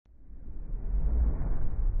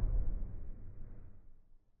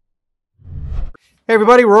Hey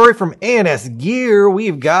everybody, Rory from A&S Gear.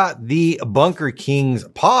 We've got the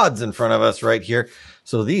Bunkerkings pods in front of us right here.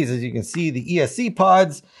 So these, as you can see, the ESC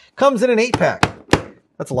pods comes in an 8-pack.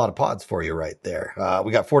 That's a lot of pods for you right there.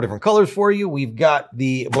 We got 4 different colors for you. We've got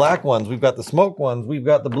the black ones, we've got the smoke ones, we've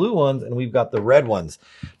got the blue ones, and we've got the red ones.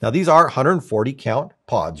 Now these are 140 count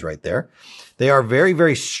pods right there. They are very,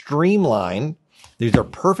 very streamlined. These are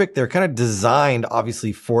perfect. They're kind of designed,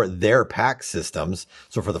 obviously, for their pack systems.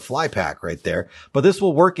 So for the fly pack right there. But this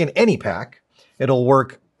will work in any pack. It'll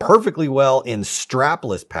work perfectly well in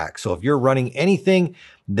strapless packs. So if you're running anything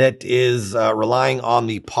that is relying on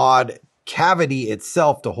the pod cavity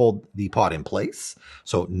itself to hold the pod in place,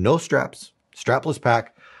 so no straps, strapless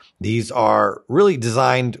pack. These are really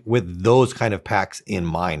designed with those kind of packs in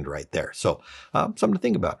mind right there. So something to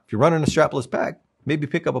think about. If you're running a strapless pack, maybe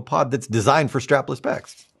pick up a pod that's designed for strapless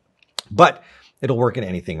packs, but it'll work in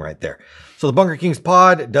anything right there. So the Bunkerkings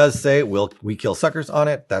pod does say, we kill suckers on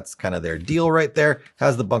it. That's kind of their deal right there.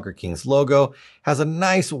 Has the Bunkerkings logo, has a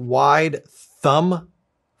nice wide thumb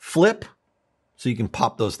flip. So you can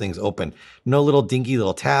pop those things open. No little dinky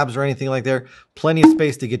little tabs or anything like that. Plenty of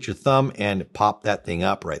space to get your thumb and pop that thing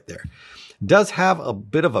up right there. Does have a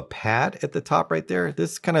bit of a pad at the top right there.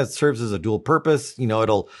 This kind of serves as a dual purpose. You know,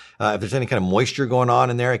 it'll, if there's any kind of moisture going on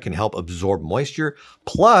in there, it can help absorb moisture.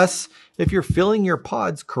 Plus, if you're filling your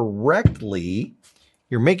pods correctly,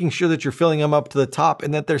 you're making sure that you're filling them up to the top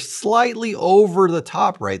and that they're slightly over the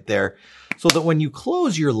top right there. So that when you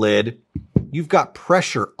close your lid, you've got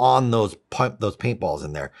pressure on those paintballs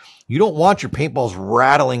in there. You don't want your paintballs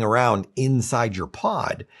rattling around inside your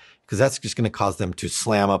pod, because that's just going to cause them to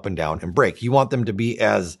slam up and down and break. You want them to be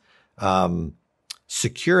as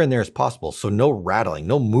secure in there as possible. So no rattling,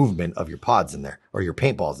 no movement of your pods in there or your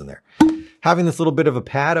paintballs in there. Having this little bit of a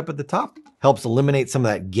pad up at the top helps eliminate some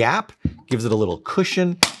of that gap, gives it a little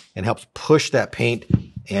cushion, and helps push that paint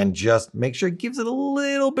and just make sure it gives it a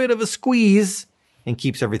little bit of a squeeze and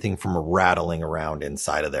keeps everything from rattling around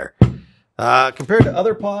inside of there. Compared to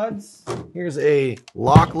other pods, here's a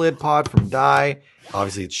lock lid pod from Dye.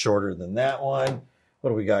 Obviously, it's shorter than that one.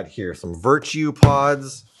 What do we got here? Some Virtue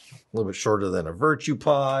pods, a little bit shorter than a Virtue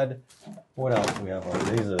pod. What else do we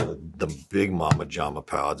have? These are the big Mama Jama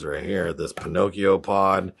pods right here. This Pinocchio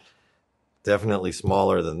pod, definitely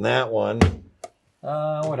smaller than that one.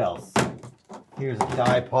 What else? Here's a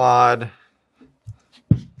Dye pod.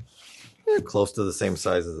 They're close to the same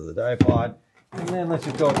size as the Dye pod. And then let's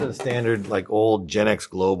just go up to the standard, like old Gen X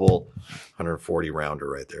Global 140 rounder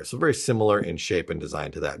right there. So very similar in shape and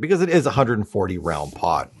design to that, because it is a 140 round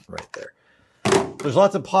pod right there. There's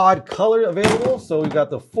lots of pod color available. So we've got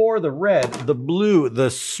the 4, the red, the blue, the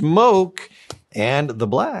smoke, and the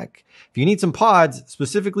black. If you need some pods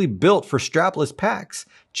specifically built for strapless packs,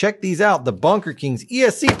 check these out. The Bunkerkings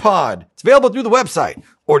ESC pod. It's available through the website.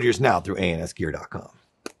 Order yours now through ansgear.com.